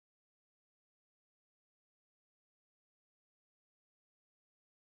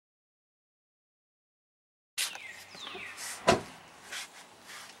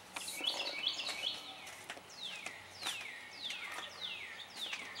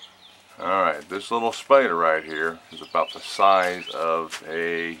Alright, this little spider right here is about the size of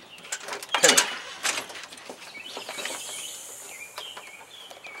a penny.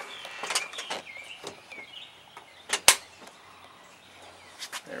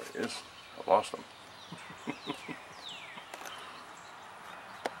 There he is. I lost him.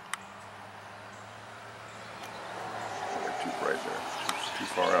 Too bright there. Too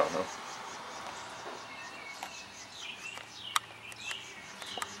far out, huh?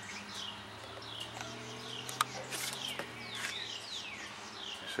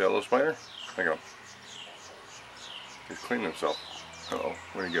 See that little spider? Hang on. He's cleaning himself. Uh-oh,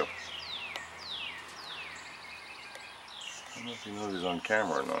 where'd he go? I don't know if he knows he's on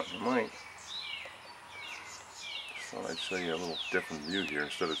camera or not. He might. Just thought I'd show you a little different view here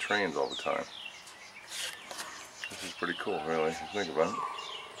instead of trains all the time. This is pretty cool, really, if you think about it.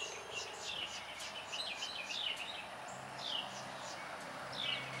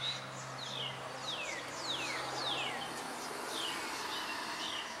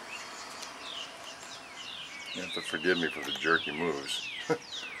 You have to forgive me for the jerky moves.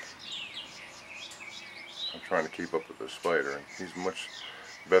 I'm trying to keep up with this spider, and he's a much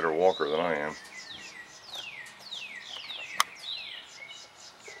better walker than I am.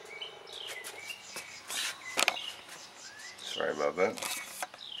 Sorry about that.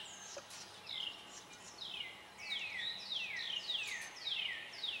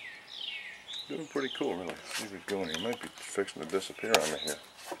 Doing pretty cool, really. See what he's doing. He might be fixing to disappear on me here.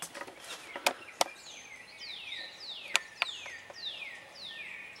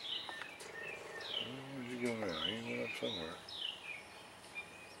 Where's he going now? He went up somewhere.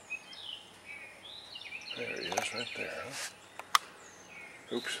 There he is, right there,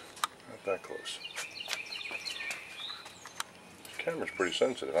 huh? Oops, not that close. This camera's pretty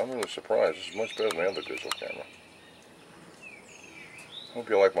sensitive. I'm really surprised. This is much better than the other digital camera. Hope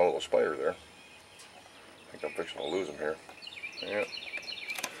you like my little spider there. I think I'm fixing to lose him here. Yeah.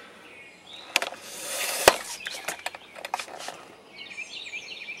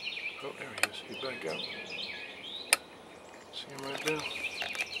 Oh, there he is. He's back out. See him right now?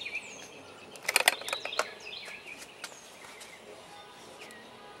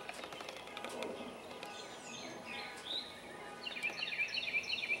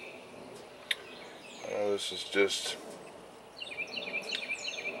 This is just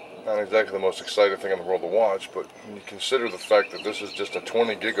not exactly the most exciting thing in the world to watch, but when you consider the fact that this is just a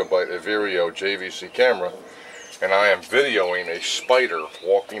 20 gigabyte Averio JVC camera, and I am videoing a spider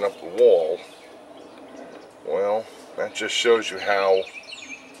walking up the wall, well, that just shows you how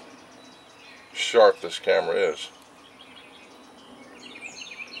sharp this camera is.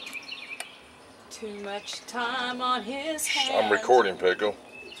 Too much time on his hands. I'm recording, Pico.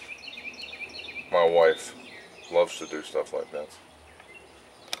 My wife loves to do stuff like that.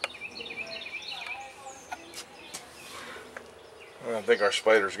 I think our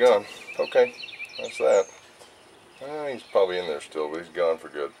spider's gone. Okay, that's that. He's probably in there still, but he's gone for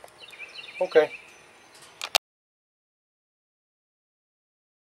good. Okay.